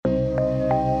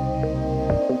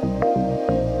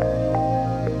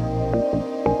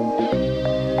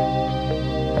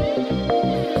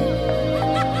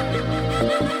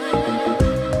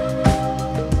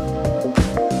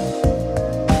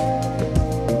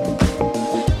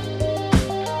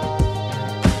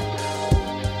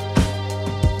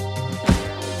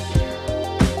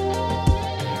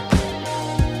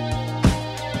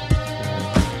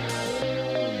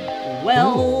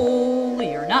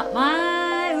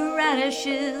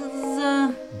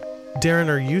radishes. Darren,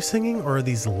 are you singing or are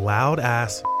these loud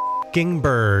ass f***ing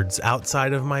birds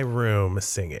outside of my room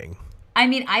singing? I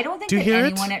mean, I don't think Do you that hear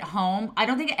anyone it? at home, I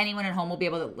don't think anyone at home will be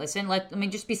able to listen. Let me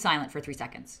just be silent for 3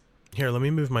 seconds. Here, let me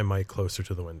move my mic closer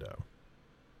to the window.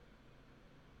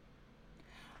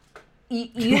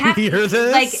 You have You hear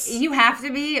this? Like, you have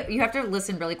to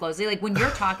listen really closely. Like, when you're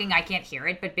talking, I can't hear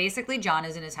it, but basically John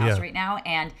is in his house right now,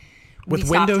 and with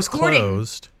windows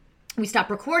closed. We stopped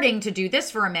recording to do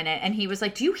this for a minute, and he was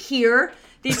like, do you hear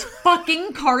these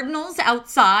fucking cardinals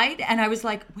outside? And I was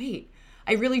like, wait,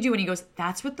 I really do. And he goes,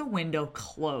 that's with the window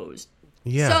closed.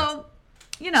 Yeah. So,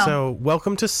 you know. So,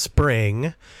 welcome to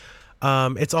spring.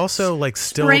 It's also like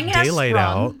still daylight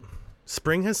out.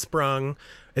 Spring has sprung.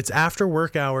 It's after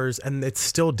work hours and it's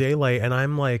still daylight, and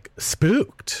I'm like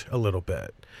spooked a little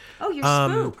bit. Oh, you're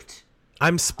spooked.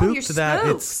 I'm spooked that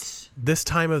spooked. It's this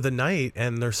time of the night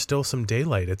and there's still some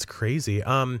daylight. It's crazy.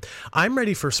 I'm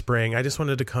ready for spring. I just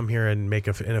wanted to come here and make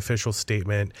an official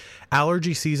statement.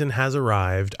 Allergy season has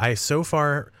arrived.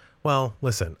 Well,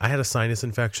 listen, I had a sinus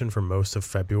infection for most of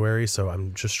February, so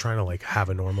I'm just trying to like have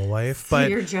a normal life. So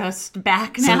but you're just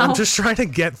back now. So I'm just trying to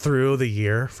get through the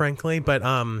year, frankly. But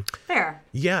fair.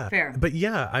 Yeah. Fair. But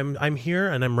yeah, I'm here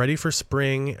and I'm ready for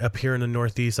spring up here in the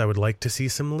Northeast. I would like to see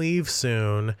some leaves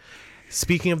soon.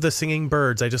 Speaking of the singing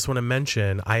birds, I just want to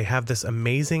mention I have this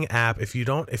amazing app. If you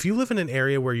live in an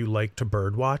area where you like to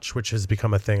bird watch, which has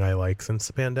become a thing I like since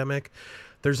the pandemic,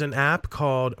 there's an app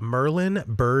called Merlin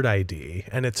Bird ID,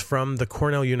 and it's from the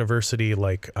Cornell University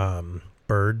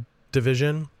bird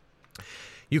division.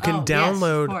 You can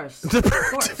download the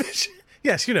bird division.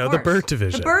 Yes, the bird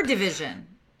division. The bird division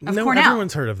of no, Cornell.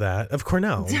 Everyone's heard of that. Of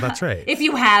Cornell. That's right. If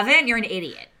you haven't, you're an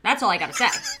idiot. That's all I got to say.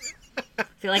 I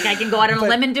feel like I can go out on a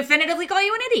limb and definitively call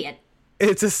you an idiot.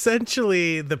 It's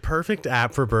essentially the perfect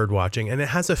app for bird watching, and it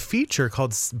has a feature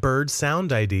called Bird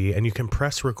Sound ID, and you can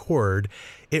press record.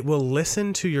 It will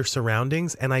listen to your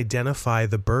surroundings and identify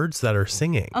the birds that are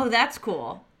singing. Oh, that's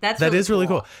cool. That is really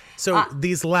cool. So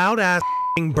these loud ass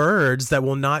birds that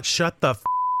will not shut the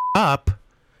up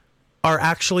are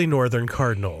actually northern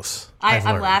cardinals.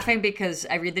 I'm laughing because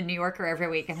I read the New Yorker every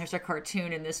week, and there's a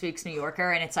cartoon in this week's New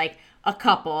Yorker, and it's like a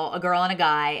couple, a girl and a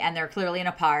guy, and they're clearly in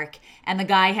a park, and the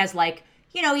guy has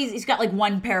he's got like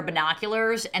one pair of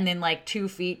binoculars, and then like 2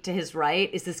 feet to his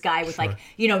right is this guy with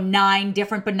 9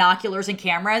 different binoculars and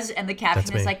cameras, and the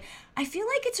caption is like, I feel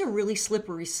like it's a really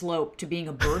slippery slope to being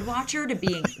a bird watcher to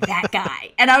being that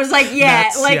guy. And I was like,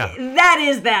 that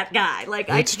is that guy. Like,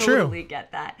 it's I totally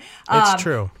get that. It's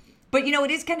true. But,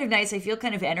 it is kind of nice. I feel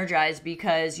kind of energized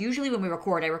because usually when we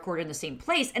record, I record in the same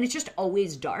place, and it's just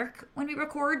always dark when we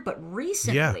record. But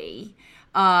recently,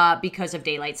 because of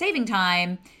daylight saving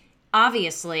time,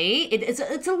 obviously,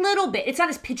 it's a little bit, it's not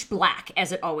as pitch black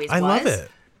as it always was. I love it.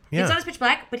 Yeah. It's not as pitch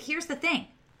black, but here's the thing.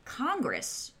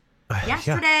 Congress,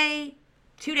 yesterday,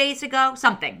 2 days ago,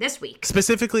 this week.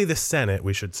 Specifically the Senate,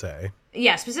 we should say.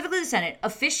 Yeah, specifically the Senate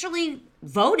officially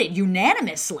voted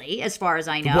unanimously, as far as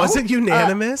I know. Was it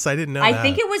unanimous? I didn't know that. I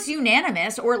think it was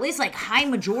unanimous, or at least like high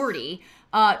majority,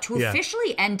 to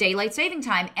officially end daylight saving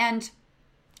time. And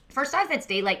first off, that's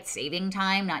daylight saving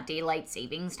time, not daylight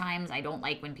savings times. I don't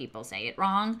like when people say it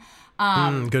wrong.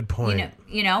 Good point.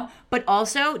 But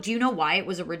also, do you know why it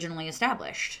was originally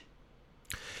established?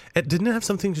 It didn't have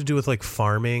something to do with like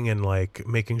farming and like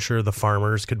making sure the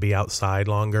farmers could be outside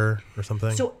longer or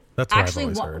something. So that's what actually,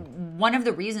 I've always heard. One of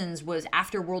the reasons was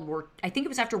after World War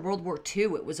II,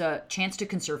 it was a chance to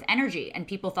conserve energy. And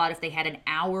people thought if they had an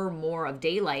hour more of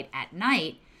daylight at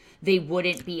night, they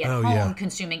wouldn't be at home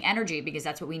consuming energy because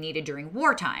that's what we needed during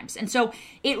war times. And so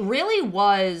it really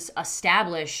was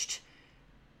established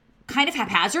kind of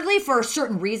haphazardly for a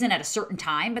certain reason at a certain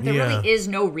time, but there really is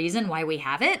no reason why we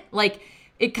have it. Like,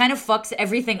 it kind of fucks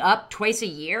everything up twice a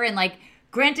year. And like,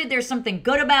 granted, there's something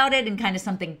good about it and kind of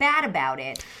something bad about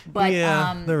it. But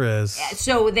there is.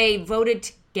 So they voted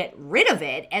to get rid of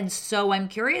it. And so I'm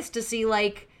curious to see,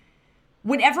 like,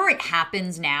 whenever it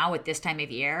happens now at this time of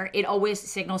year, it always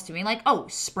signals to me like, oh,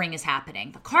 spring is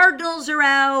happening. The Cardinals are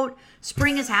out.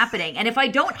 Spring is happening. And if I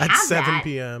don't have at 7 that,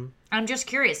 p.m. I'm just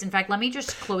curious. In fact, let me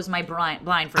just close my blind for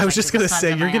a second. I was just going to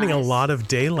say, you're getting a lot of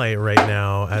daylight right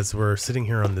now as we're sitting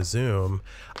here on the Zoom.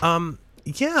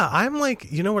 Yeah, I'm like,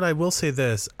 you know what? I will say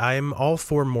this. I'm all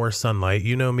for more sunlight.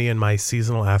 You know me and my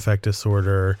seasonal affect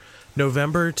disorder.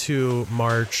 November to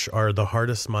March are the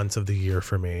hardest months of the year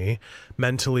for me.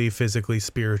 Mentally, physically,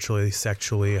 spiritually,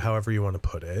 sexually, however you want to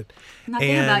put it.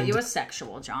 Nothing about you is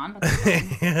sexual, John. But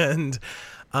and,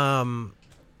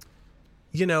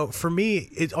 for me,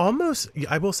 it almost,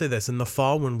 I will say this, in the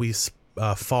fall when we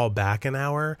fall back an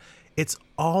hour, it's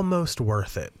almost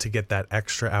worth it to get that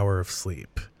extra hour of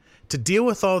sleep. To deal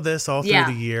with all this all through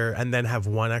the year and then have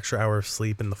 1 extra hour of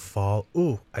sleep in the fall.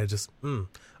 Ooh,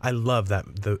 I love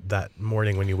that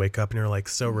morning when you wake up and you're like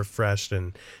so refreshed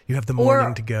and you have the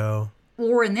morning to go.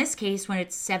 Or in this case, when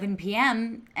it's 7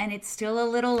 p.m. and it's still a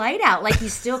little light out. Like, you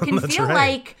still can feel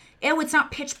like, it's not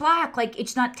pitch black. Like,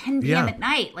 it's not 10 p.m. at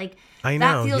night. Like, I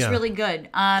know, that feels really good.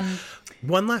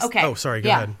 One last. Okay. Oh, sorry. Go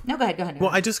ahead. No, go ahead.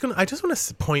 Well, I just want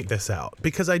to point this out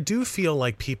because I do feel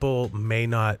like people may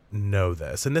not know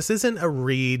this, and this isn't a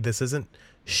read. This isn't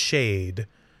shade,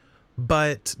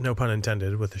 but no pun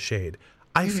intended with the shade.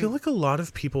 I feel like a lot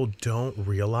of people don't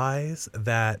realize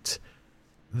that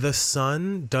the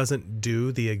sun doesn't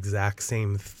do the exact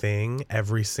same thing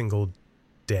every single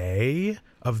day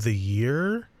of the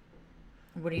year.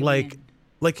 What do you mean?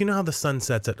 Like, you know how the sun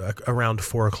sets at around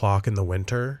 4 o'clock in the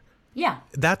winter? Yeah.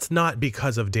 That's not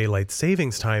because of daylight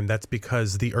savings time. That's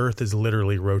because the Earth is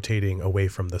literally rotating away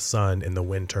from the sun in the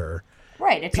winter.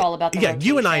 Right. It's all about the rotation.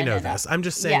 You and I know this. I'm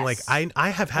just saying, like, I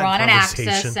have had conversations. We're on an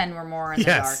axis and we're more in the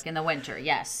dark in the winter.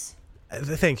 Yes.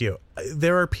 Thank you.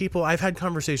 There are people, I've had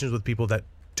conversations with people that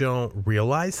don't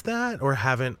realize that or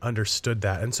haven't understood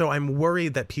that. And so I'm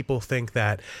worried that people think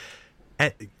that,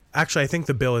 actually, I think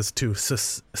the bill is to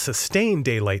sustain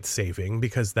daylight saving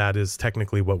because that is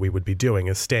technically what we would be doing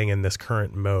is staying in this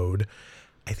current mode.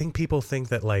 I think people think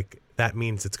that like that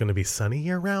means it's going to be sunny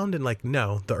year round. And like,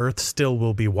 no, the Earth still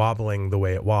will be wobbling the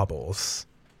way it wobbles.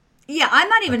 Yeah, I'm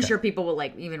not even sure people will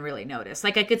like even really notice.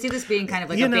 Like I could see this being kind of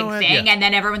like a big thing. And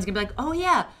then everyone's going to be like, oh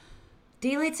yeah,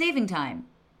 daylight saving time.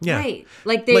 Yeah. Right.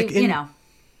 Like they,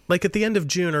 Like at the end of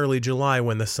June, early July,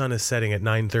 when the sun is setting at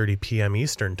 9:30 p.m.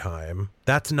 Eastern time,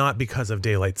 that's not because of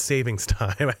daylight saving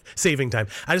time. I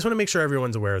just want to make sure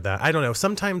everyone's aware of that. I don't know.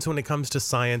 Sometimes when it comes to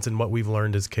science and what we've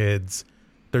learned as kids,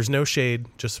 there's no shade.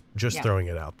 Just throwing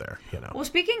it out there. Well,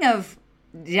 speaking of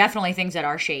definitely things that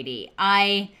are shady,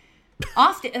 I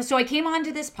came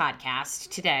onto this podcast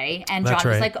today, and John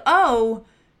was like, "Oh,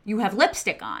 you have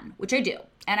lipstick on," which I do.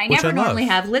 And I never normally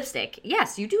have lipstick.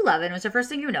 Yes, you do love it. It was the first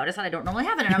thing you noticed, and I don't normally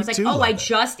have it. And I was like, I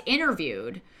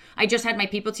just had my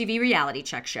People TV reality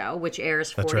check show, which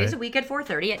airs 4 days a week at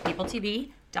 4:30 at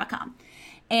peopletv.com.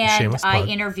 And I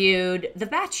interviewed The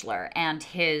Bachelor and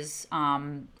his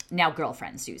now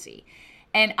girlfriend, Susie.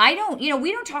 And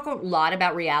we don't talk a lot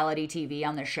about reality TV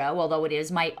on the show, although it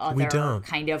is my other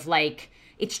kind of like,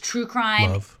 it's true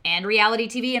crime and reality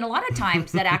TV. And a lot of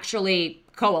times that actually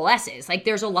coalesces. Like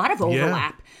there's a lot of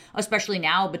overlap, especially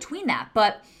now between that.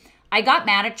 But I got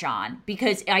mad at John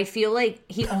because I feel like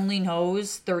he only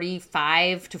knows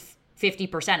 35 to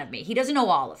 50% of me. He doesn't know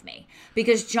all of me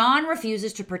because John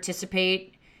refuses to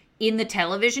participate in the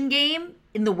television game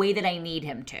in the way that I need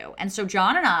him to. And so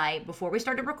John and I, before we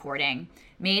started recording,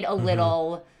 made a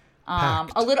little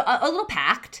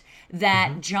pact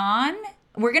that John,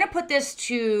 we're going to put this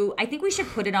to, I think we should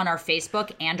put it on our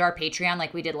Facebook and our Patreon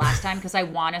like we did last time because I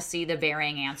want to see the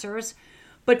varying answers.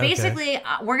 But basically,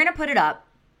 we're going to put it up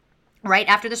right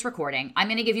after this recording. I'm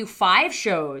going to give you 5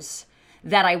 shows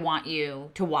that I want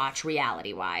you to watch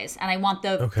reality-wise. And I want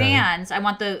the fans, I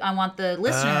want the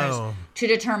listeners to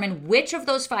determine which of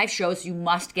those 5 shows you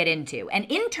must get into. And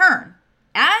in turn,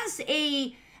 as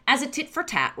a tit for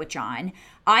tat with John,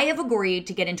 I have agreed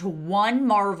to get into one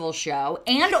Marvel show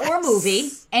and or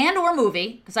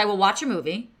movie, because I will watch a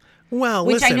movie. Well,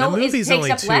 which listen, I know a movie's takes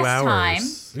only up 2 less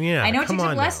hours. Time. Yeah, I know it takes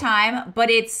up less time, but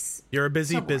it's you're a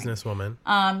busy businesswoman.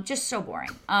 Just so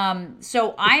boring.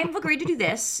 So I've agreed to do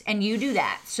this, and you do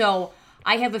that. So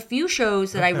I have a few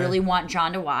shows that I really want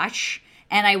John to watch,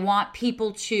 and I want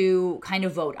people to kind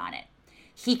of vote on it.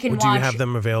 He can watch. Do you have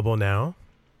them available now?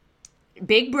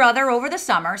 Big Brother over the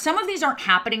summer. Some of these aren't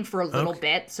happening for a little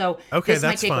bit, so this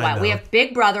might take a while. Though. We have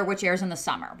Big Brother, which airs in the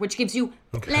summer, which gives you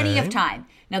plenty of time.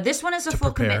 Now, this one is a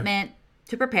full commitment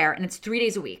to prepare, and it's 3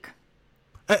 days a week.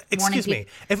 Excuse me.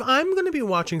 If I'm going to be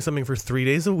watching something for 3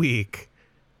 days a week,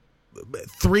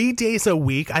 3 days a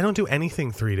week, I don't do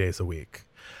anything 3 days a week.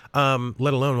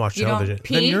 Let alone watch television.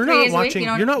 Then you're not watching.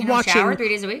 You're not watching. Shower 3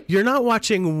 days a week. You're not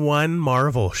watching one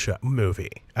Marvel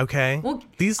movie. Okay. Well,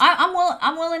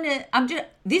 I'm willing to.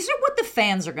 These are what the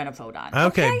fans are going to vote on.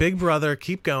 Okay. Big Brother,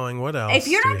 keep going. What else? If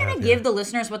you're not going to give the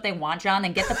listeners what they want, John,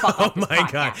 then get the fuck off this podcast. Oh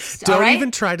my god! Don't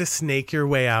even try to snake your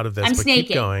way out of this. I'm snaking.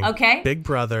 Keep going. Okay. Big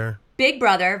Brother,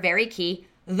 very key.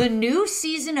 The new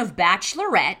season of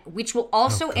Bachelorette, which will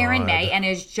also air in May, and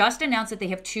has just announced that they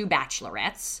have 2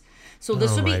 Bachelorettes. So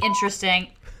this will be interesting.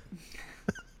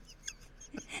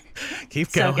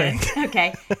 Keep going.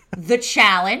 Okay. The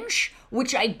Challenge,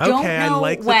 which I don't know I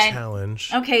like when. the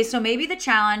challenge. Okay, so maybe the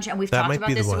challenge, and we've talked about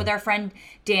this with our friend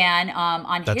Dan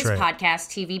on his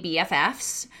podcast, TV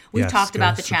BFFs. We've talked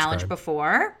about the challenge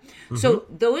before. Mm-hmm. So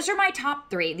those are my top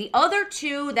 3. The other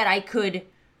 2 that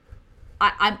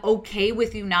I'm okay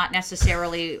with you not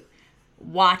necessarily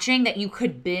watching, that you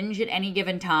could binge at any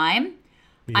given time.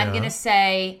 Yeah. I'm going to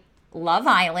say Love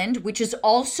Island, which is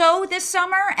also this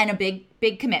summer and a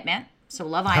big commitment. So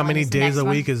Love Island. How many days a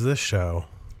week is this show?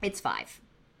 It's 5.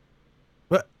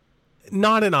 But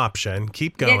not an option.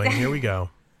 Keep going. Here we go.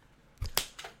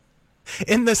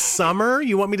 In the summer,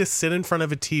 you want me to sit in front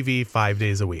of a TV 5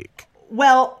 days a week?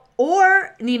 Well,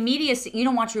 or the immediacy. You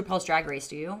don't watch RuPaul's Drag Race,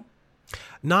 do you?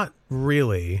 Not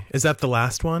really. Is that the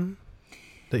last one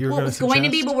that you were going to suggest? Well, it's going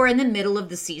to be, but we're in the middle of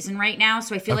the season right now,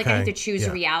 so I feel like I have to choose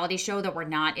a reality show that we're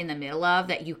not in the middle of,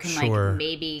 that you can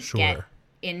maybe get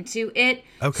into it.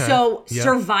 Okay. So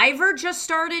Survivor just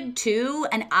started too,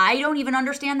 and I don't even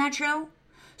understand that show.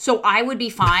 So I would be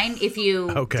fine if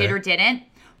you did or didn't.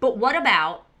 But what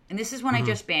about, and this is when I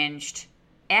just binged,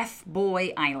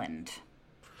 F-Boy Island.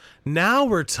 Now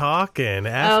we're talking.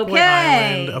 F-Boy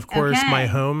Island, of course, my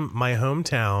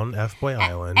hometown, F-Boy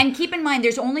Island. And keep in mind,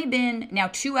 there's only been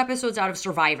now 2 episodes out of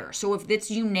Survivor. So if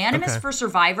it's unanimous for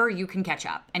Survivor, you can catch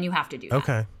up, and you have to do that.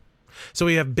 Okay. So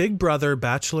we have Big Brother,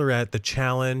 Bachelorette, The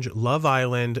Challenge, Love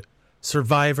Island,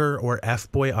 Survivor, or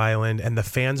F-Boy Island, and the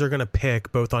fans are going to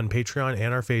pick both on Patreon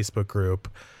and our Facebook group.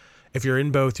 If you're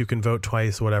in both, you can vote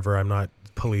twice, whatever. I'm not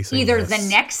policing either this. The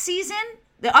next season,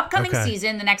 the upcoming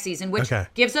season, the next season, which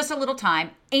gives us a little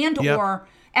time, and or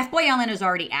F-Boy Island is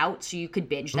already out, so you could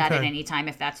binge that at any time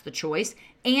if that's the choice,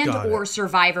 and or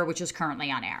Survivor, which is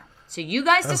currently on air. So you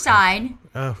guys decide,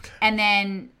 and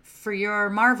then for your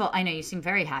Marvel, I know you seem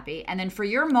very happy, and then for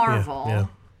your Marvel,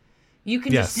 you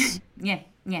can just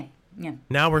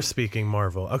Now we're speaking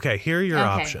Marvel. Okay, here are your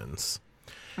options.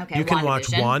 Okay, you can watch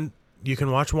You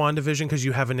can watch WandaVision because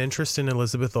you have an interest in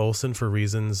Elizabeth Olsen for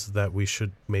reasons that we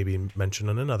should maybe mention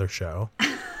on another show.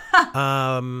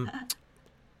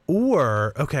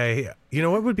 Or, you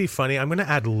know what would be funny? I'm going to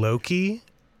add Loki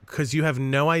because you have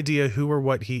no idea who or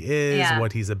what he is,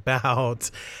 what he's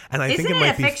about. And I think it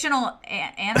might be... Isn't it a fictional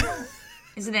animal?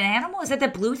 Is it an animal? Is that the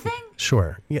blue thing?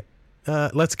 Sure. Yeah.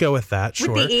 Let's go with that.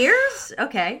 Sure. With the ears?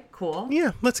 Okay, cool.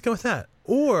 Yeah, let's go with that.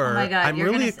 Or... Oh my God, I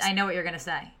know what you're going to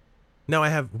say. No, I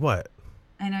have what?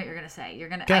 I know what you're going to say. You're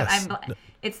going to... Guess.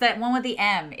 It's that one with the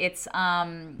M. It's...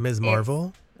 Ms.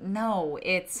 Marvel? No,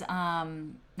 it's...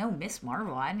 No, Miss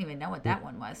Marvel. I didn't even know what that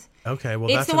one was. Okay, well,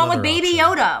 it's that's the one with another Baby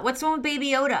option. Yoda. What's the one with Baby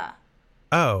Yoda?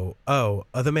 The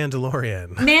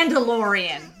Mandalorian.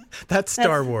 Mandalorian. That's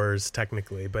Star Wars,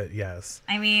 technically, but yes.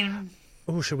 I mean...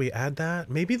 Oh, should we add that?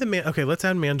 Maybe Okay, let's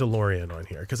add Mandalorian on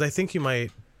here, because I think you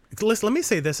might... Let me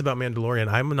say this about Mandalorian.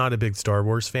 I'm not a big Star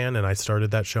Wars fan, and I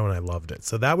started that show, and I loved it.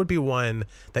 So that would be one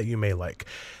that you may like.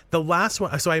 The last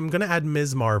one... So I'm going to add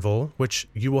Ms. Marvel, which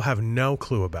you will have no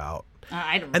clue about.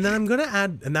 I don't. And then I'm going to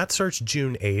add, and that starts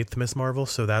June 8th, Miss Marvel,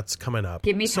 so that's coming up.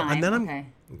 Give me time. And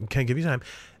then okay, give you time.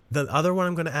 The other one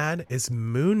I'm going to add is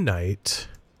Moon Knight.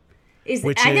 I've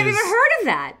never even heard of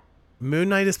that. Moon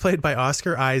Knight is played by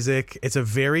Oscar Isaac. It's a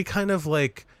very kind of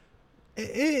like,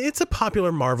 it's a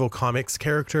popular Marvel Comics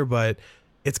character, but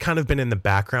it's kind of been in the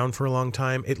background for a long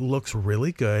time. It looks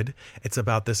really good. It's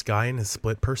about this guy and his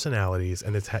split personalities,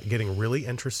 and it's getting really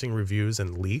interesting reviews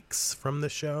and leaks from the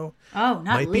show. Oh, not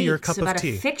Might leaks. Be your cup about of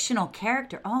tea. A fictional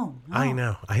character. Oh, no.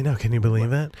 I know. Can you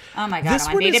believe it? Oh my God. This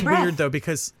one is weird though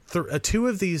because 2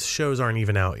 of these shows aren't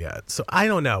even out yet. So I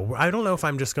don't know. I don't know if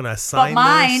I'm just going to assign.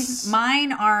 But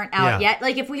mine aren't out yet.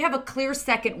 Like if we have a clear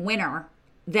second winner,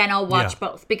 then I'll watch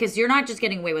both, because you're not just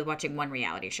getting away with watching one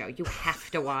reality show. You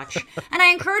have to watch. And I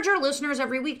encourage our listeners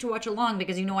every week to watch along,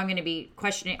 because I'm going to be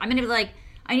questioning. I'm going to be like,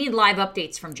 I need live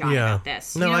updates from John about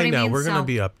this. You know what I know. We're going to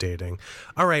be updating.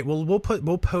 All right. Well, we'll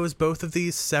pose both of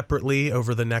these separately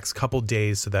over the next couple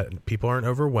days so that people aren't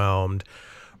overwhelmed.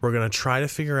 We're going to try to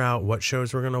figure out what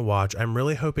shows we're going to watch. I'm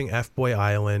really hoping F-Boy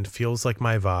Island feels like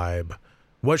my vibe.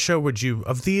 What show would you,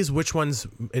 of these, which ones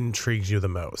intrigues you the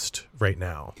most right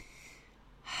now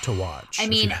to watch? I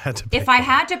mean, if I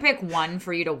had to pick one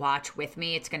for you to watch with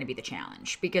me, it's going to be The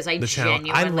Challenge, because I genuinely...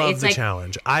 I love The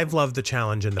Challenge. I've loved The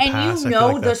Challenge in the past. And you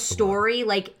know the story.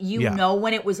 Like, you know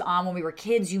when it was on when we were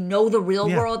kids. You know the real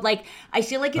world. Like, I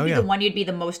feel like it'd be the one you'd be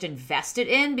the most invested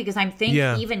in, because I'm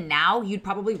thinking even now, you'd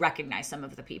probably recognize some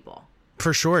of the people.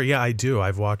 For sure. Yeah, I do.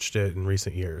 I've watched it in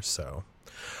recent years, so...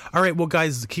 All right, well,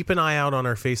 guys, keep an eye out on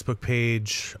our Facebook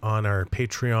page, on our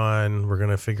Patreon. We're going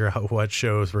to figure out what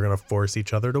shows we're going to force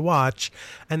each other to watch,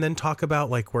 and then talk about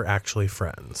like we're actually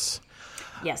friends.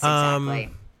 Yes,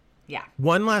 exactly. Yeah.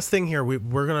 One last thing here.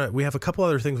 We have a couple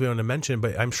other things we want to mention,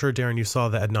 but I'm sure, Darren, you saw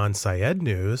the Adnan Syed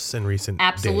news in recent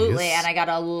Absolutely. days. And I got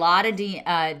a lot of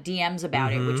DMs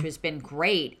about it, which has been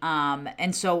great.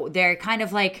 And so they're kind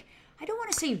of like, I don't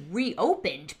want to say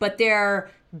reopened, but they're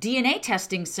DNA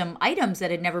testing some items that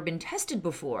had never been tested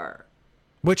before.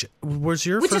 Which was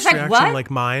your first like, reaction, what?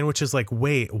 like mine, which is like,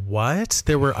 wait, what?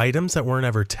 There were items that weren't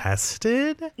ever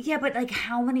tested? Yeah, but like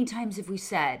how many times have we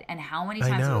said, and how many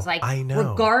times it was like, I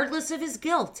know. regardless of his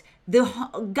guilt, the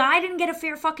guy didn't get a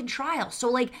fair fucking trial.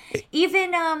 So like even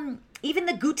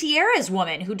the Gutierrez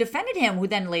woman who defended him, who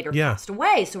then later passed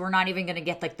away. So we're not even going to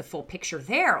get like the full picture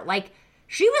there. Like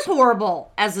she was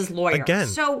horrible as his lawyer. Again,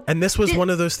 and this was one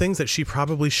of those things that she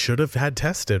probably should have had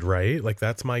tested, right? Like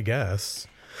that's my guess.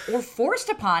 Or forced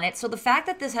upon it. So the fact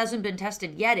that this hasn't been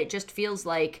tested yet, it just feels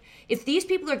like if these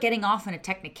people are getting off on a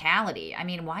technicality, I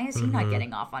mean, why is he not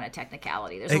getting off on a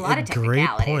technicality? There's a lot of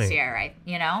technicalities here, right?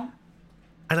 You know?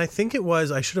 And I think it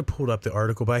was, I should have pulled up the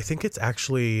article, but I think it's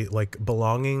actually like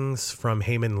belongings from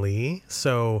Heyman Lee.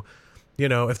 So, you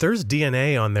know, if there's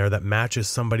DNA on there that matches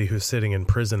somebody who's sitting in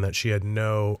prison that she had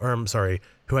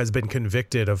who has been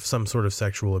convicted of some sort of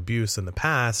sexual abuse in the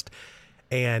past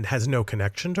and has no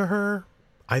connection to her,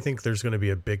 I think there's going to be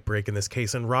a big break in this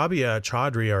case. And Rabia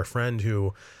Chaudhry, our friend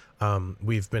who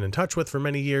we've been in touch with for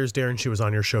many years, Darren, she was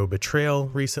on your show Betrayal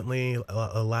recently,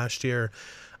 last year,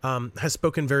 has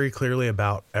spoken very clearly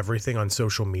about everything on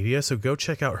social media. So go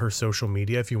check out her social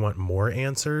media if you want more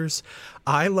answers.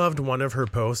 I loved one of her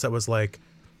posts that was like,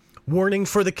 warning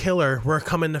for the killer, we're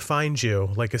coming to find you.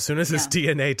 Like as soon as this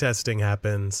DNA testing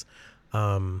happens.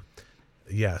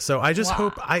 Yeah, so I just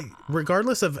hope,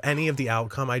 regardless of any of the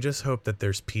outcome, I just hope that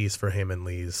there's peace for Heyman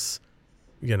Lee's,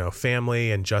 you know,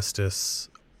 family and justice,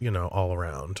 you know, all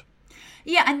around.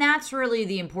 Yeah, and that's really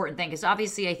the important thing, because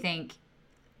obviously I think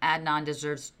Adnan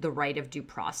deserves the right of due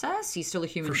process. He's still a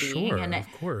human being. Sure, and of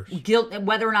course. Guilt,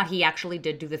 whether or not he actually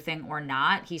did do the thing or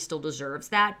not, he still deserves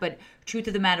that. But truth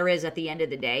of the matter is, at the end of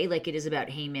the day, like it is about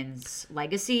Heyman's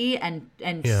legacy and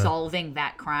solving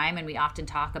that crime. And we often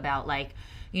talk about like,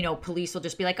 you know, police will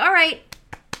just be like, all right,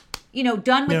 you know,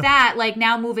 done with that. Like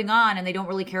now moving on. And they don't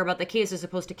really care about the case as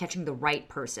opposed to catching the right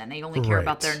person. They only care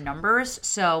about their numbers.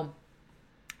 So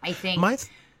I think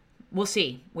we'll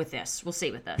see with this.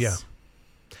 Yeah.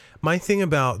 My thing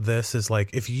about this is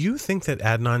like, if you think that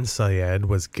Adnan Syed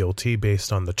was guilty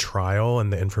based on the trial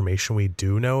and the information we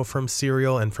do know from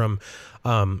Serial and from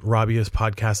Rabia's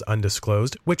podcast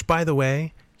Undisclosed, which by the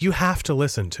way, you have to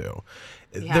listen to.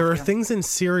 There are things in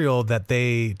Serial that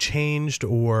they changed,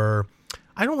 or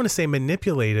I don't want to say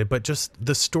manipulated, but just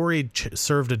the story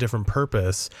served a different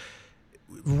purpose.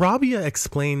 Rabia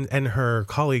explained, and her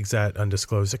colleagues at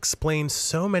Undisclosed explained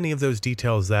so many of those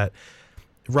details that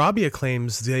Rabia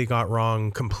claims they got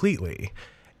wrong completely,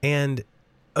 and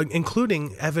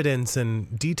including evidence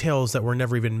and details that were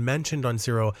never even mentioned on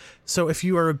Serial. So if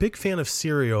you are a big fan of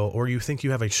Serial, or you think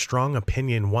you have a strong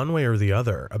opinion one way or the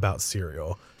other about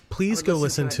Serial, please go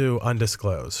listen to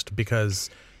Undisclosed, because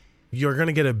you're going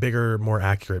to get a bigger, more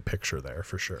accurate picture there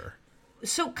for sure.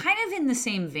 So kind of in the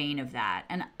same vein of that,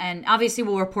 and obviously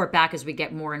we'll report back as we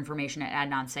get more information at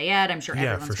Adnan Syed. I'm sure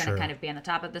everyone's going to kind of be on the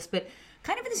top of this, but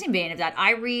kind of in the same vein of that,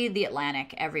 I read The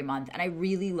Atlantic every month, and I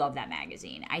really love that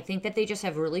magazine. I think that they just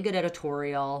have really good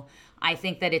editorial. I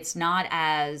think that it's not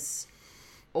as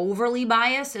overly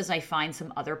biased as I find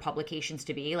some other publications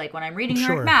to be. Like when I'm reading New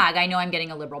York Mag, I know I'm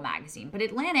getting a liberal magazine. But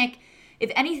Atlantic,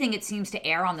 if anything, it seems to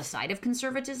err on the side of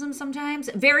conservatism sometimes.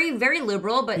 Very, very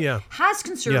liberal, but has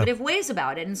conservative ways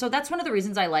about it. And so that's one of the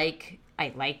reasons I like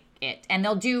it. And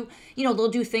they'll do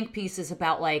think pieces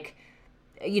about like,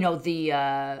 you know,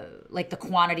 the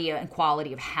quantity and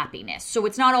quality of happiness. So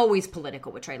it's not always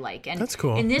political, which I like. And that's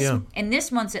cool. In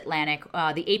this month's Atlantic,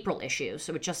 the April issue,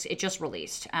 so it just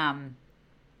released.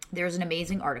 There's an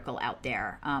amazing article out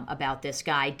there about this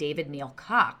guy, David Neal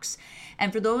Cox.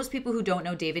 And for those people who don't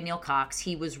know David Neal Cox,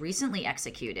 he was recently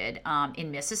executed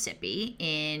in Mississippi.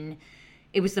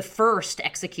 It was the first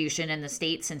execution in the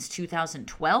state since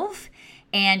 2012.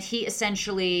 And he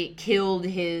essentially killed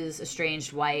his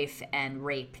estranged wife and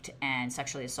raped and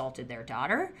sexually assaulted their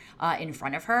daughter in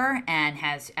front of her, and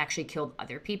has actually killed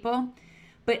other people.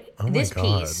 But this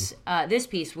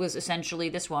piece was essentially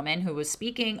this woman who was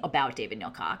speaking about David Neal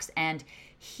Cox, and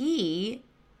he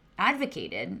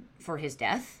advocated for his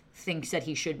death, thinks that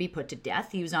he should be put to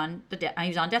death. He was on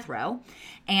death row.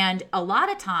 And a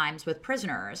lot of times with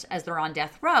prisoners, as they're on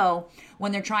death row,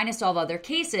 when they're trying to solve other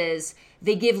cases,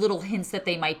 they give little hints that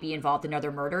they might be involved in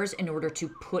other murders in order to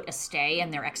put a stay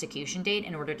in their execution date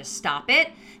in order to stop it.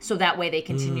 So that way they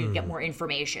continue to get more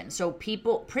information. So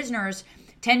prisoners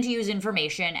tend to use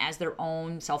information as their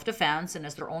own self-defense and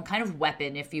as their own kind of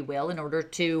weapon, if you will, in order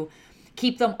to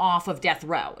keep them off of death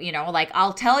row. You know, like,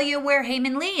 I'll tell you where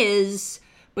Hae-Min Lee is,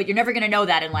 but you're never going to know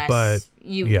that unless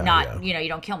you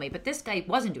don't kill me. But this guy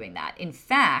wasn't doing that. In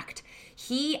fact,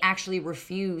 he actually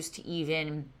refused to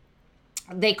even.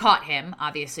 They caught him,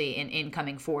 obviously, in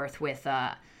coming forth with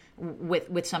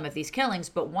some of these killings.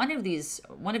 But one of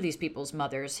these people's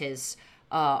mothers, his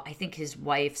I think his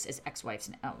ex-wife's,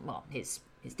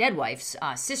 his dead wife's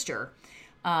sister.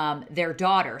 Their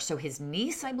daughter, so his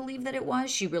niece, I believe that it was,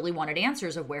 she really wanted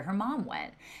answers of where her mom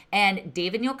went. And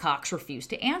David Neal Cox refused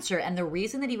to answer. And the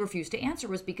reason that he refused to answer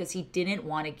was because he didn't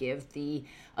want to give the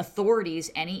authorities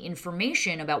any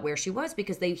information about where she was,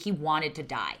 because he wanted to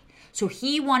die. So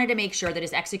he wanted to make sure that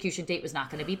his execution date was not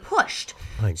going to be pushed.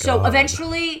 So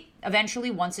eventually,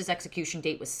 once his execution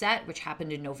date was set, which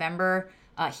happened in November,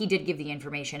 he did give the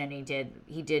information, and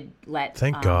he did let.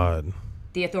 Thank God.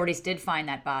 The authorities did find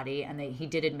that body, and he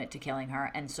did admit to killing her.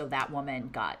 And so that woman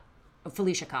got,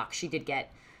 Felicia Cox, she did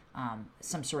get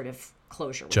some sort of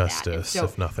closure with justice, so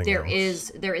if nothing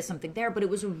else. There is something there, but it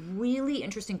was a really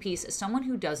interesting piece. As someone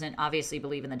who doesn't obviously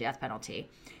believe in the death penalty,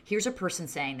 here's a person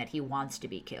saying that he wants to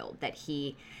be killed,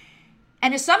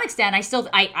 and to some extent,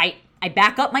 I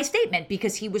back up my statement,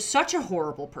 because he was such a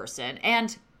horrible person.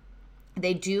 And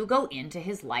they do go into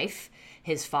his life.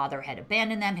 His father had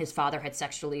abandoned them. His father had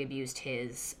sexually abused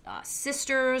his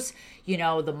sisters. You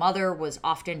know, the mother was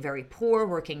often very poor,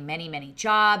 working many, many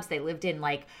jobs. They lived in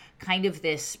like kind of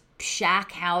this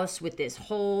shack house with this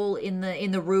hole in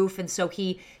the roof. And so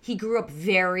he grew up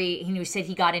he said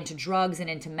he got into drugs and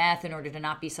into meth in order to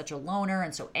not be such a loner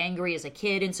and so angry as a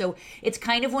kid. And so it's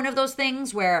kind of one of those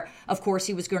things where, of course,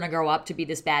 he was going to grow up to be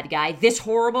this bad guy. This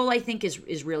horrible, I think,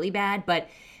 is really bad, but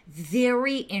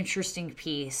very interesting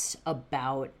piece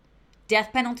about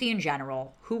death penalty in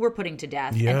general, who we're putting to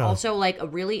death, and also like a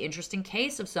really interesting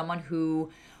case of someone who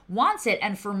wants it.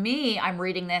 And for me, I'm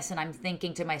reading this and I'm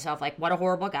thinking to myself, like, what a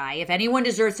horrible guy. If anyone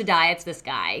deserves to die, it's this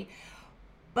guy.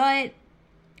 But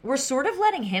we're sort of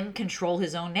letting him control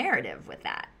his own narrative with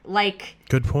that. Like,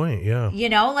 good point. Yeah. You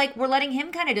know, like, we're letting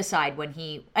him kind of decide when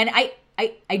and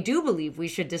I do believe we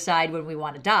should decide when we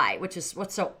want to die, which is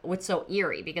what's so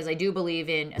eerie, because I do believe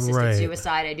in assisted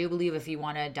suicide. I do believe if you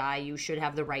want to die, you should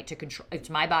have the right to control.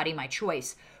 It's my body, my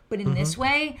choice. But in this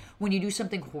way, when you do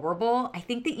something horrible, I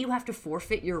think that you have to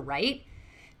forfeit your right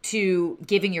to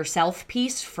giving yourself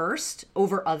peace first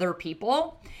over other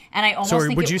people. And I almost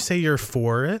think would you say you're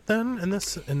for it then in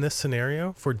this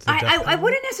scenario for the death penalty? I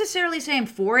wouldn't necessarily say I'm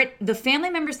for it. The family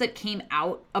members that came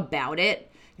out about it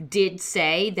did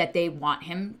say that they want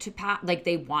him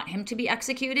to be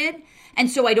executed. And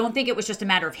so I don't think it was just a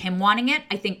matter of him wanting it.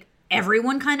 I think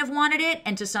everyone kind of wanted it.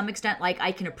 And to some extent, like,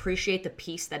 I can appreciate the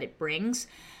peace that it brings.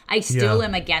 I still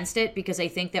am against it, because I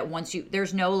think that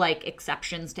there's no like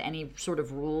exceptions to any sort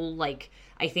of rule. Like,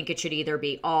 I think it should either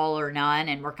be all or none.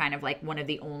 And we're kind of like one of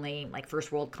the only like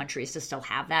first world countries to still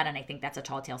have that. And I think that's a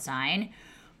tall tale sign.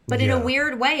 But in a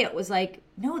weird way, it was like,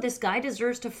 no, this guy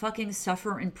deserves to fucking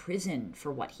suffer in prison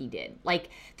for what he did. Like,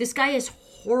 this guy is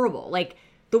horrible. Like,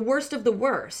 the worst of the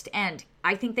worst. And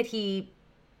I think that he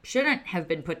shouldn't have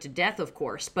been put to death, of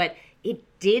course. But it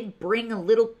did bring a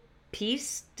little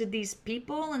peace to these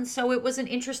people. And so it was an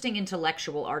interesting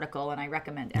intellectual article, and I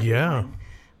recommend everyone.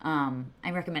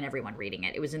 I recommend everyone reading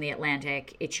it. It was in The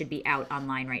Atlantic. It should be out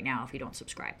online right now if you don't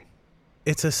subscribe.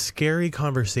 It's a scary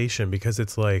conversation, because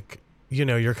it's like, you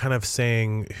know, you're kind of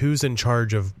saying who's in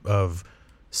charge of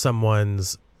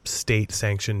someone's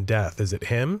state-sanctioned death. Is it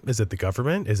him? Is it the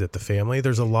government? Is it the family?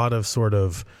 There's a lot of sort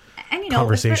of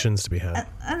conversations to be had.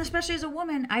 And especially as a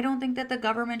woman, I don't think that the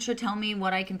government should tell me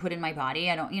what I can put in my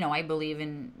body. I believe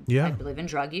in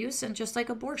drug use, and just like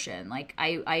abortion. Like,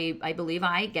 I believe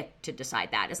I get to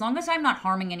decide that. As long as I'm not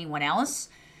harming anyone else,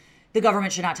 the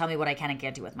government should not tell me what I can and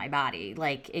can't do with my body.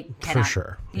 Like, it cannot, for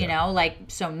sure. You know, like,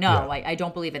 so no, I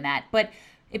don't believe in that. But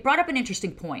it brought up an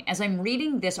interesting point. As I'm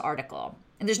reading this article,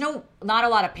 and there's not a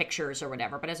lot of pictures or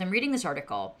whatever, but as I'm reading this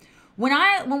article, when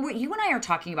you and I are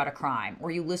talking about a crime, or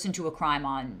you listen to a crime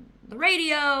on the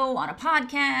radio, on a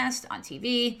podcast, on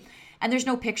TV, and there's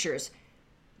no pictures,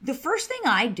 the first thing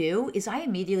I do is I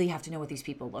immediately have to know what these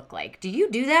people look like. Do you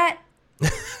do that?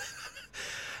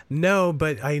 No,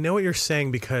 but I know what you're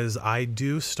saying, because I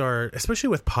do start, especially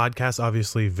with podcasts,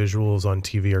 obviously visuals on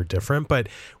TV are different, but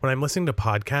when I'm listening to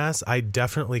podcasts, I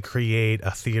definitely create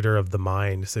a theater of the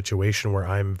mind situation where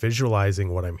I'm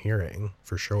visualizing what I'm hearing,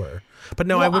 for sure. But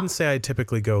no, I wouldn't say I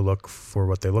typically go look for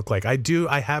what they look like.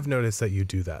 I have noticed that you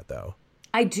do that, though.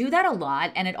 I do that a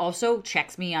lot, and it also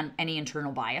checks me on any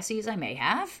internal biases I may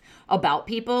have about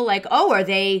people. Like, oh, are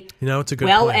they it's a good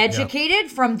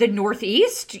well-educated from the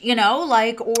Northeast,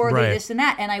 like, or are Right. they this and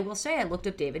that? And I will say, I looked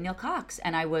up David Neal Cox,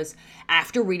 and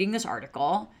after reading this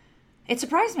article, it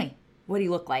surprised me what he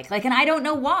looked like. Like, and I don't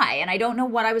know why, and I don't know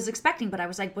what I was expecting, but I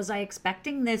was like, was I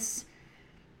expecting this,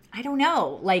 I don't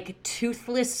know, like,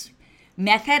 toothless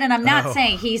meth head? And I'm not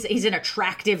saying he's an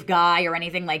attractive guy or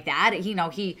anything like that.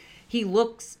 He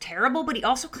looks terrible, but he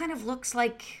also kind of looks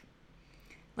like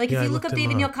if you look up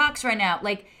David Neal Cox right now,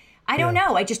 like, I don't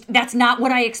know. That's not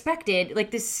what I expected.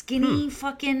 Like, this skinny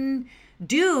fucking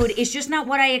dude is just not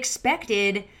what I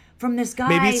expected from this guy.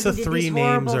 Maybe it's the who did three these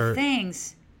names horrible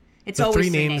things. It's the always three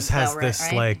names has though, this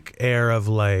right? like air of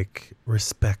like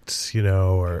respect,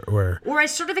 or I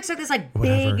sort of expect this like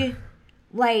whatever. big,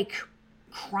 like,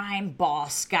 crime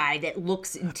boss guy that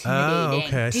looks intimidating. Oh,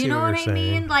 okay. Do you know what I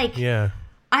mean? Like, yeah.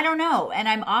 I don't know, and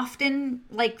I'm often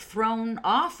like thrown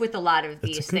off with a lot of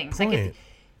these things. Point.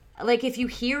 Like if you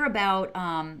hear about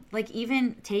like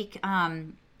even take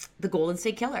the Golden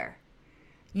State Killer,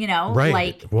 Right.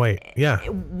 like Wait. Yeah.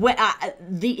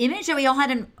 the image that we all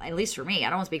had at least for me, I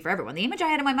don't want to speak for everyone. The image I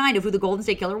had in my mind of who the Golden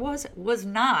State Killer was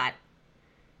not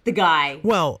the guy.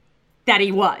 Well, that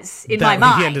he was in my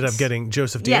mind. He ended up getting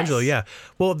Joseph D'Angelo. Yes. Yeah.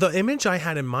 Well, the image I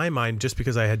had in my mind, just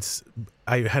because I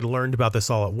had learned about this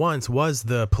all at once, was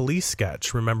the police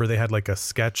sketch. Remember, they had like a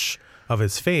sketch of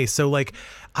his face. So like,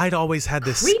 I'd always had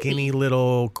this skinny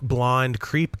little blonde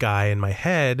creep guy in my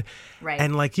head. Right.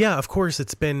 And like, yeah, of course,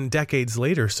 it's been decades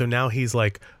later. So now he's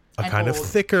like a kind of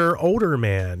thicker, older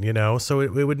man, So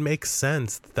it would make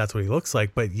sense that's what he looks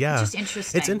like. But yeah, it's just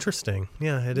interesting. It's interesting.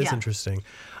 Yeah, it is interesting.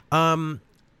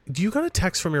 Do you got a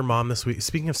text from your mom this week?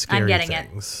 Speaking of scary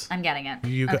things. I'm getting it.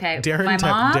 Okay.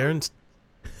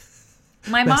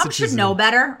 My mom should know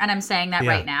better, and I'm saying that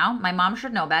right now. My mom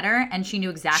should know better, and she knew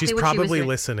exactly what she was doing. She's probably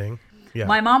listening. Yeah.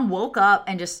 My mom woke up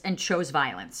and chose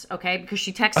violence, okay? Because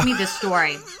she texted me this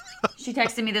story. She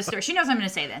texted me this story. She knows I'm going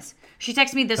to say this. She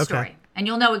texted me this story, and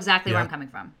you'll know exactly where I'm coming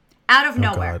from. Out of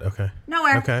nowhere. God. Okay.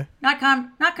 Nowhere. Okay.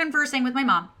 Not conversing with my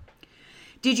mom.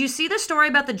 Did you see the story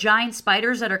about the giant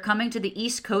spiders that are coming to the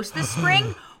East Coast this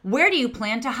spring? Where do you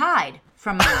plan to hide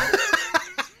from my mom?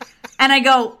 And I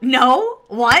go, no,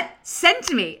 what? Send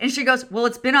to me. And she goes, well,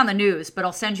 it's been on the news, but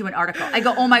I'll send you an article. I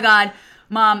go, oh my God,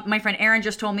 Mom, my friend Erin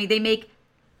just told me they make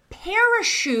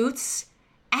parachutes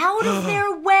out of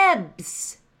their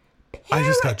webs. I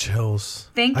just got chills.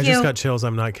 Thank you. I just got chills.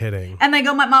 I'm not kidding. And then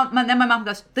my mom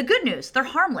goes, the good news, they're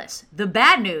harmless. The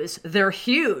bad news, they're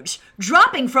huge.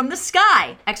 Dropping from the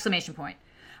sky! Exclamation point.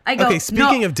 I go, okay,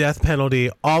 speaking of death penalty,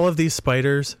 all of these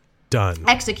spiders, done.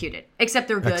 Executed. Except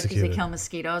they're good because they kill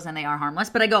mosquitoes and they are harmless.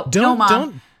 But I go, no, Mom.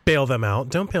 Don't bail them out.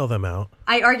 Don't bail them out.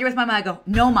 I argue with my mom. I go,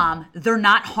 no, Mom, they're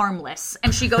not harmless.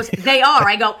 And she goes, they are.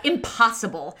 I go,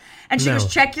 impossible. And she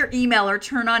goes, check your email or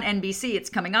turn on NBC. It's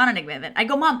coming on in a minute. I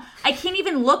go, Mom, I can't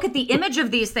even look at the image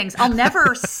of these things. I'll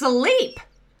never sleep.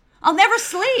 I'll never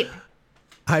sleep.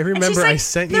 I remember I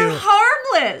sent you. They're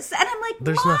harmless. And I'm like,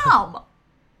 there's Mom. Nothing.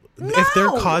 No. If they're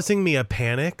causing me a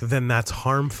panic, then that's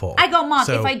harmful. I go, Mom,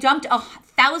 if I dumped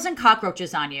 1,000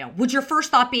 cockroaches on you, would your first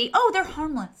thought be, oh, they're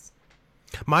harmless?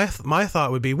 My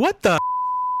thought would be, what the?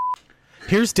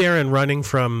 Here's Darren running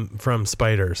from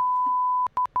spiders.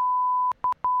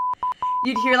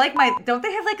 You'd hear like don't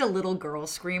they have like a little girl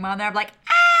scream on there? I'm like,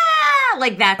 ah,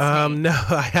 like that's me. No,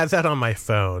 I had that on my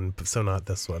phone, so not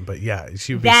this one. But yeah,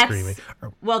 she would be screaming.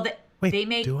 Well, wait, they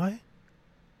make. Do I?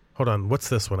 Hold on, what's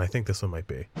this one? I think this one might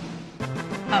be.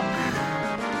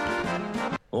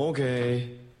 Oh.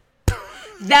 Okay.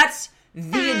 That's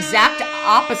the exact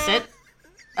opposite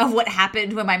of what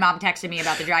happened when my mom texted me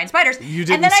about the giant spiders. You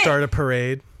didn't start a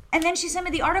parade? And then she sent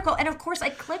me the article, and of course I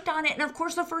clicked on it, and of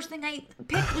course the first thing I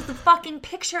picked was the fucking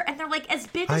picture, and they're like as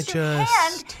big as your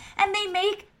hand, and they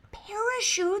make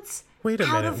parachutes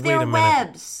out of their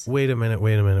webs. Wait a minute.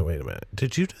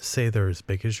 Did you just say they're as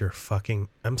big as your fucking...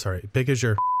 I'm sorry, big as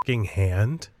your fucking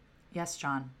hand? Yes,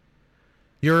 John.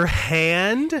 Your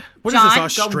hand? What John,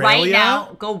 is this, Australia?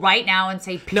 Go right now and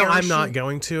say parachute. No, I'm not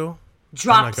going to.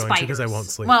 Drop I'm not going spiders. to because I won't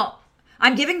sleep. Well,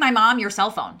 I'm giving my mom your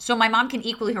cell phone, so my mom can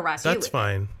equally harass you. That's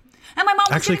fine. And my mom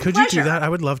was actually, could pleasure. you do that? I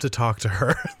would love to talk to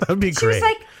her. That would be great. She was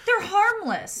like, they're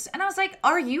harmless. And I was like,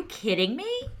 are you kidding me?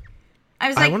 I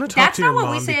was like, that's not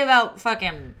what we say about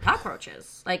fucking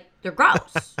cockroaches. Like, they're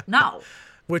gross. No.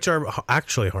 Which are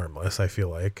actually harmless, I feel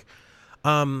like.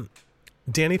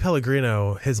 Danny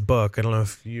Pellegrino, his book, I don't know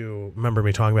if you remember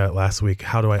me talking about it last week,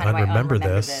 How Do I Unremember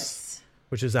This?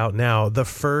 Which is out now. The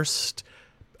first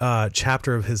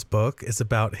chapter of his book is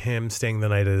about him staying the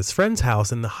night at his friend's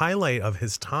house, and the highlight of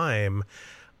his time.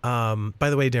 By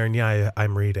the way, Darren,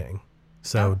 I'm reading,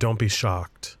 so don't be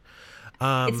shocked.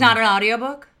 It's not an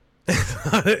audiobook?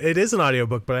 It is an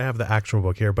audiobook, but I have the actual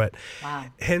book here. But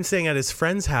him staying at his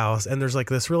friend's house, and there's like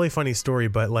this really funny story,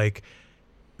 but like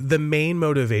the main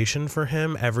motivation for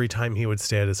him every time he would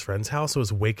stay at his friend's house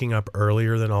was waking up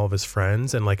earlier than all of his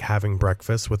friends and like having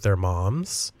breakfast with their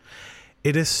moms.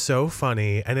 It is so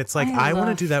funny. And it's like, I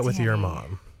want to do that with your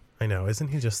mom. I know. Isn't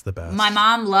he just the best? My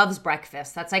mom loves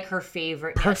breakfast. That's like her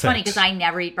favorite. Perfect. It's funny because I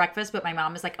never eat breakfast, but my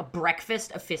mom is like a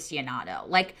breakfast aficionado.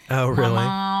 Like, oh, really?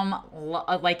 My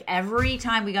mom, like every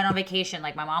time we go on vacation,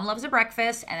 like my mom loves a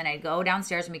breakfast, and then I go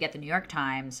downstairs and we get the New York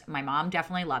Times. My mom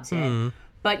definitely loves it.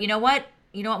 But you know what?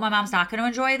 You know what my mom's not going to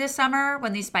enjoy this summer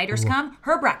when these spiders come?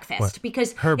 Her breakfast.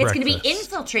 Because it's going to be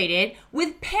infiltrated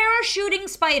with parachuting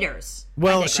spiders.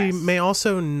 Well, she may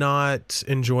also not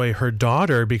enjoy her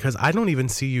daughter because I don't even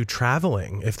see you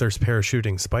traveling if there's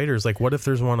parachuting spiders. Like, what if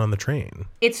there's one on the train?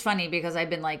 It's funny because I've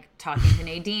been like talking to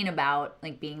Nadine about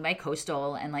like being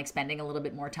bi-coastal and like spending a little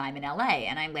bit more time in LA.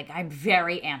 And I'm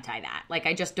very anti that. Like,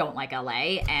 I just don't like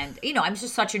LA. And, you know, I'm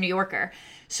just such a New Yorker.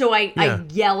 So I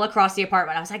yell across the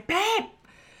apartment. I was like, babe,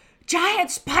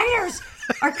 giant spiders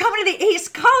are coming to the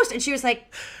East Coast. And she was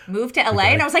like, move to LA.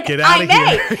 And I was like, I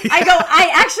may. I go,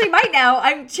 I actually might now.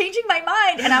 I'm changing my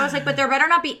mind. And I was like, but there better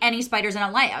not be any spiders in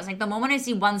LA. I was like, the moment I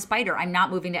see one spider, I'm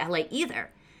not moving to LA either.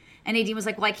 And Nadine was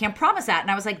like, well, I can't promise that.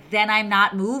 And I was like, then I'm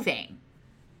not moving.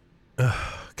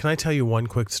 Can I tell you one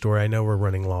quick story? I know we're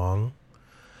running long.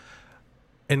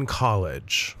 In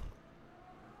college,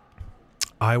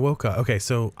 I woke up. Okay,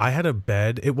 so I had a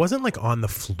bed. It wasn't like on the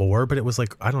floor, but it was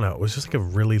like, I don't know. It was just like a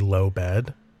really low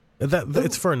bed.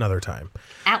 It's for another time.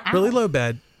 Ow, ow. Really low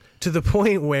bed to the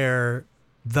point where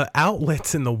the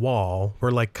outlets in the wall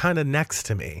were like kind of next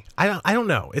to me. I don't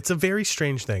know. It's a very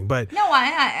strange thing, but no,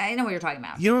 I know what you're talking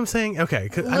about. You know what I'm saying? Okay,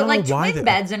 because I don't like know why twin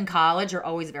beds in college are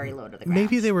always very low to the ground.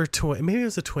 Maybe they were twin. Maybe it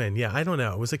was a twin. Yeah, I don't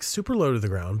know. It was like super low to the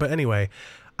ground. But anyway,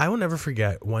 I will never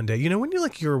forget one day. You know when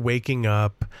you're waking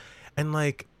up. And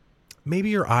like maybe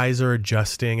your eyes are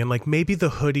adjusting and like maybe the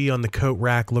hoodie on the coat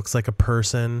rack looks like a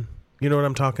person. You know what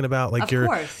I'm talking about? Like you're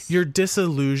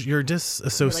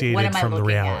disassociated like, from the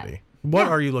reality. What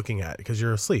are you looking at? Because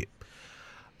you're asleep.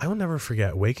 I will never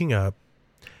forget waking up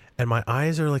and my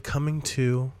eyes are like coming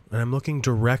to and I'm looking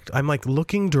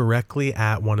directly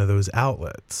at one of those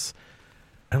outlets.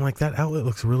 And like that outlet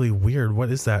looks really weird.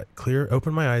 What is that? Clear,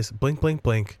 open my eyes, blink, blink,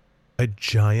 blink. A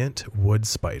giant wood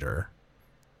spider.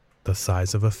 The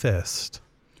size of a fist.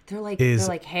 They're like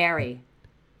hairy.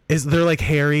 They're like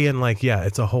hairy and like, yeah,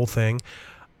 it's a whole thing.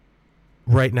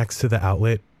 Right next to the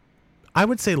outlet. I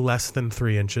would say less than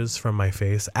 3 inches from my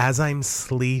face as I'm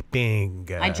sleeping.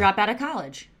 I drop out of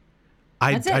college.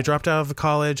 I dropped out of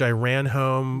college. I ran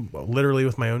home literally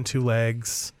with my own 2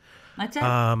 legs. That's it.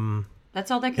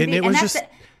 That's all there can be. It was just.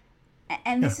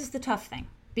 And this is the tough thing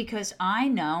because I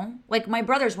know, like, my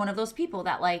brother's one of those people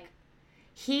that like.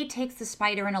 He takes the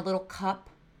spider in a little cup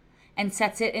and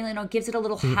sets it, and gives it a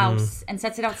little house and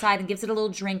sets it outside and gives it a little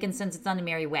drink and sends it on the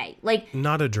merry way. Like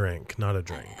not a drink.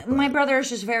 My brother is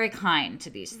just very kind to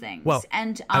these things,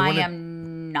 and I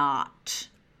am not.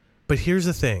 But here's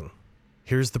the thing.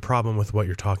 Here's the problem with what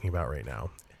you're talking about right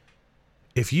now.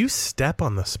 If you step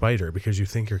on the spider because you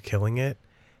think you're killing it,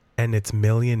 and its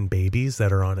million babies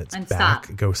that are on its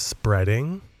back go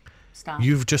spreading. Stop.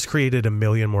 You've just created a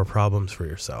million more problems for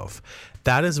yourself.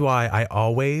 That is why I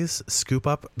always scoop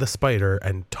up the spider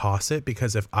and toss it,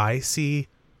 because if I see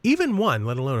even one,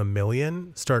 let alone a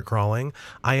million, start crawling,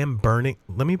 I am burning.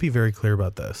 Let me be very clear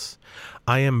about this.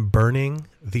 I am burning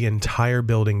the entire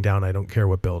building down. I don't care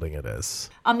what building it is.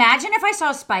 Imagine if I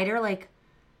saw a spider like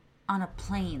on a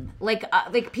plane. Like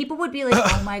people would be like,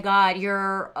 oh my God,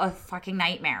 you're a fucking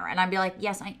nightmare. And I'd be like,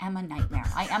 yes, I am a nightmare.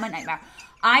 I am a nightmare.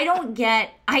 I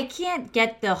can't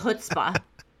get the chutzpah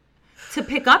to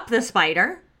pick up the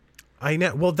spider. I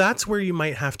know. Well, that's where you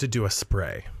might have to do a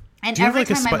spray. And do you every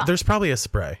have time there's probably a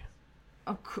spray.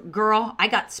 Oh, girl, I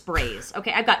got sprays.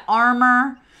 Okay, I've got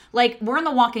armor. Like, we're in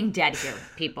The Walking Dead here,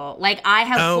 people. Like, I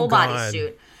have full body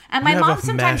suit. And my mom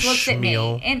sometimes looks at me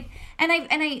and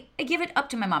I give it up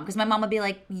to my mom because my mom would be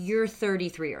like, you're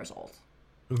 33 years old.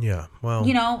 Yeah, well,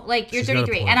 like you're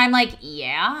 33. And I'm like,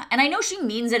 yeah. And I know she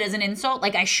means it as an insult.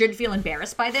 Like, I should feel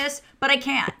embarrassed by this, but I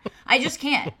can't. I just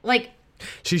can't. Like,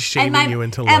 she's shaming you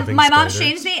into loving and my mom spiders.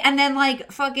 shames me and then,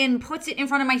 like, fucking puts it in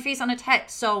front of my face on a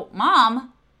text. So,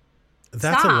 Mom,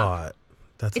 that's stop. a lot.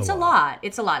 It's a lot.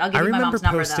 It's a lot. I'll give you my mom's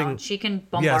number, though. She can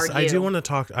bombard you. Yes, I do want to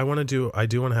talk. I do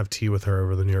want to have tea with her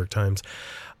over the New York Times.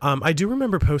 I do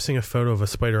remember posting a photo of a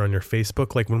spider on your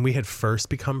Facebook, like when we had first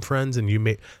become friends, and you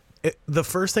made the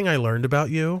first thing I learned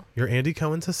about you. You're Andy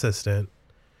Cohen's assistant.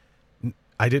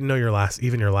 I didn't know your last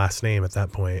name at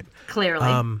that point.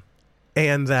 Clearly.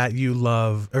 And that you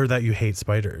love or that you hate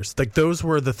spiders. Like those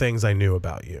were the things I knew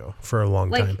about you for a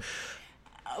long time.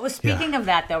 Well, speaking of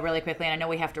that, though, really quickly, and I know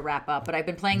we have to wrap up, but I've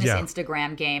been playing this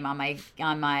Instagram game on my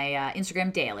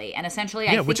Instagram daily, and essentially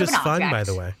I think which of is an fun, object. by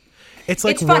the way. It's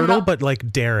like Wordle, but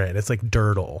like Darren. It's like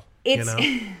Dirtle. It's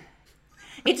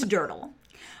it's Dirtle.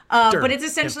 But it's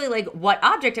essentially like, what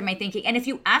object am I thinking? And if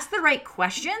you ask the right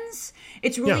questions,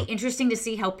 it's really interesting to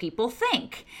see how people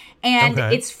think. And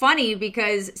it's funny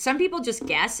because some people just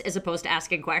guess as opposed to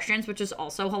asking questions, which is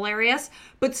also hilarious.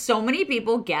 But so many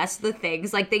people guess the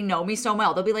things, like they know me so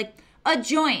well. They'll be like, a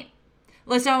joint.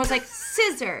 So I was like,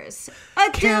 scissors, a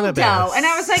Cannabis. dildo. And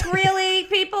I was like, really,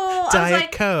 people?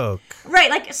 Diet Coke. Right,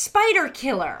 like spider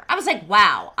killer. I was like,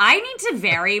 wow, I need to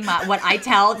vary what I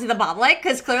tell to the public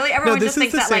because clearly everyone just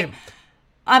thinks that like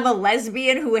I'm a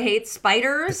lesbian who hates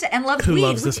spiders and loves weed,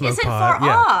 loves which the isn't smoke pot. far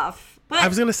off. But I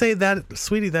was going to say that,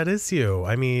 sweetie, that is you.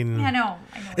 I mean, I know.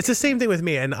 It's the same thing with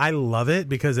me, and I love it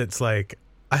because it's like,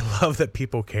 I love that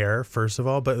people care, first of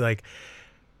all, but like,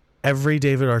 every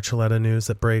David Archuleta news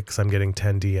that breaks, I'm getting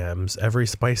 10 DMs. Every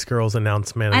Spice Girls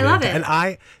announcement. I love it.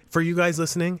 And for you guys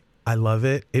listening, I love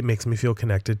it. It makes me feel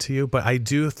connected to you. But I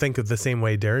do think of the same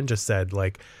way Darren just said,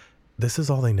 like, this is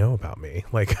all they know about me.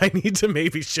 Like, I need to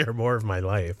maybe share more of my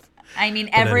life. I mean,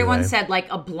 everyone said like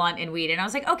a blunt and weed. And I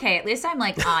was like, okay, at least I'm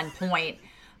like on point.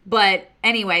 But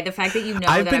anyway, the fact that you know that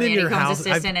I'm Andy Cohen's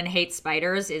assistant and hate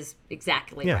spiders is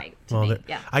exactly right to me.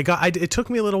 It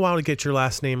took me a little while to get your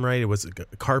last name right. It was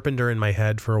Carpenter in my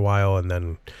head for a while, and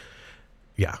then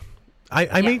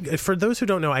I made, for those who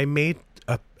don't know, I made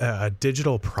a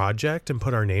digital project and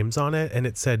put our names on it, and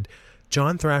it said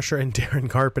John Thrasher and Darren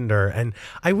Carpenter. And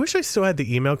I wish I still had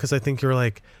the email because I think you're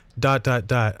like ...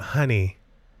 honey,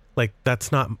 like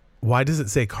that's not. Why does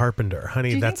it say Carpenter,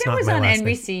 honey? That's not my last name.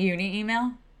 Do you think it was on NBC Uni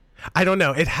email? I don't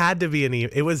know. It had to be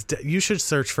it was. You should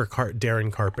search for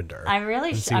Darren Carpenter. I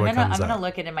really should. I'm gonna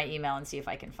look into my email and see if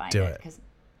I can find it. Because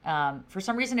for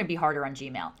some reason it'd be harder on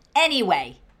Gmail.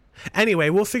 Anyway,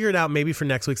 we'll figure it out maybe for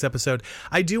next week's episode.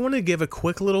 I do want to give a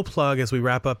quick little plug as we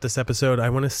wrap up this episode. I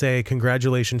want to say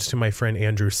congratulations to my friend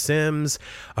Andrew Sims,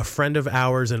 a friend of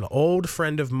ours, an old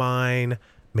friend of mine.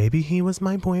 Maybe he was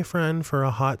my boyfriend for a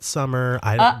hot summer.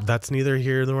 That's neither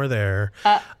here nor there.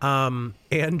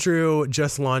 Andrew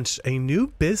just launched a new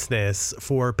business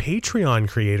for Patreon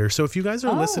creators. So if you guys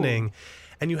are listening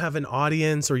and you have an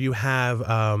audience or you have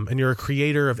and you're a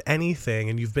creator of anything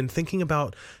and you've been thinking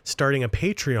about starting a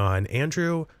Patreon,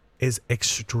 Andrew is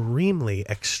extremely,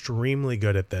 extremely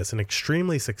good at this and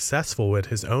extremely successful with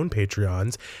his own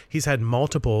Patreons. He's had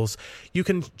multiples. You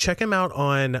can check him out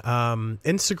on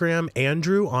Instagram.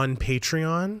 Andrew on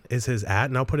Patreon is his @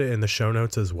 and I'll put it in the show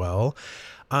notes as well.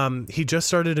 He just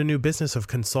started a new business of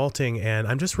consulting, and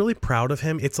I'm just really proud of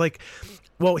him. It's like,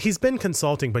 well, he's been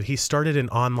consulting, but he started an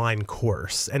online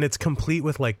course, and it's complete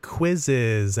with like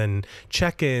quizzes and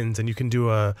check-ins, and you can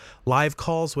do live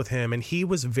calls with him. And he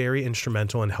was very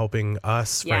instrumental in helping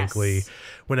us, frankly,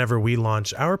 whenever we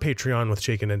launched our Patreon with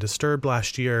Shaken and Disturbed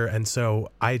last year. And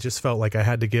so I just felt like I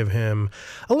had to give him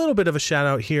a little bit of a shout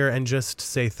out here and just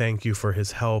say thank you for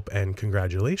his help and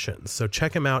congratulations. So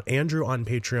check him out, Andrew on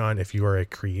Patreon, if you are a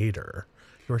creator.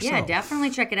 Yourself. Yeah, definitely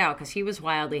check it out because he was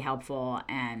wildly helpful,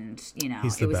 and it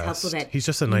was helpful that he's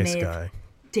just a nice guy.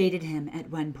 Dated him at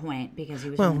one point because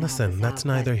he was. Well, listen, that's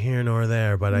neither here nor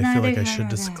there, but I feel like I should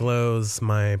disclose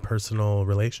my personal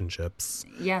relationships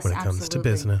when it comes to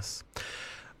business.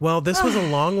 Well, this was a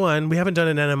long one. We haven't done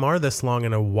an NMR this long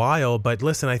in a while, but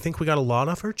listen, I think we got a lot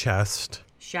off our chest.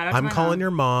 Shout out to I'm calling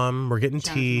your mom. We're getting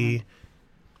tea.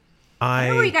 I don't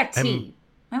know where you got tea.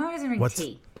 My mom doesn't drink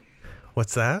tea.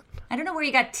 What's that? I don't know where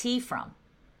you got tea from.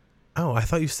 Oh, I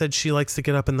thought you said she likes to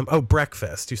get up in the... Oh,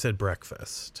 breakfast. You said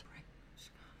breakfast.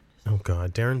 Oh,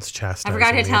 God. Darren's chastising me. I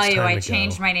forgot to tell you, I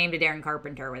changed my name to Darren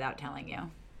Carpenter without telling you.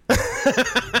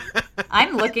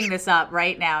 I'm looking this up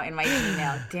right now in my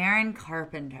email. Darren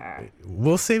Carpenter.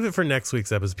 We'll save it for next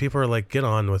week's episode. People are like, get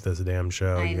on with this damn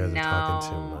show. You guys are talking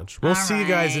too much. We'll see you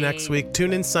guys next week.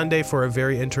 Tune in Sunday for a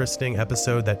very interesting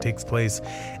episode that takes place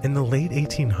in the late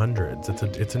 1800s.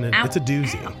 It's a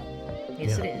doozy.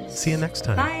 Yes, it is. See you next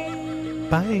time. Bye.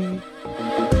 Bye.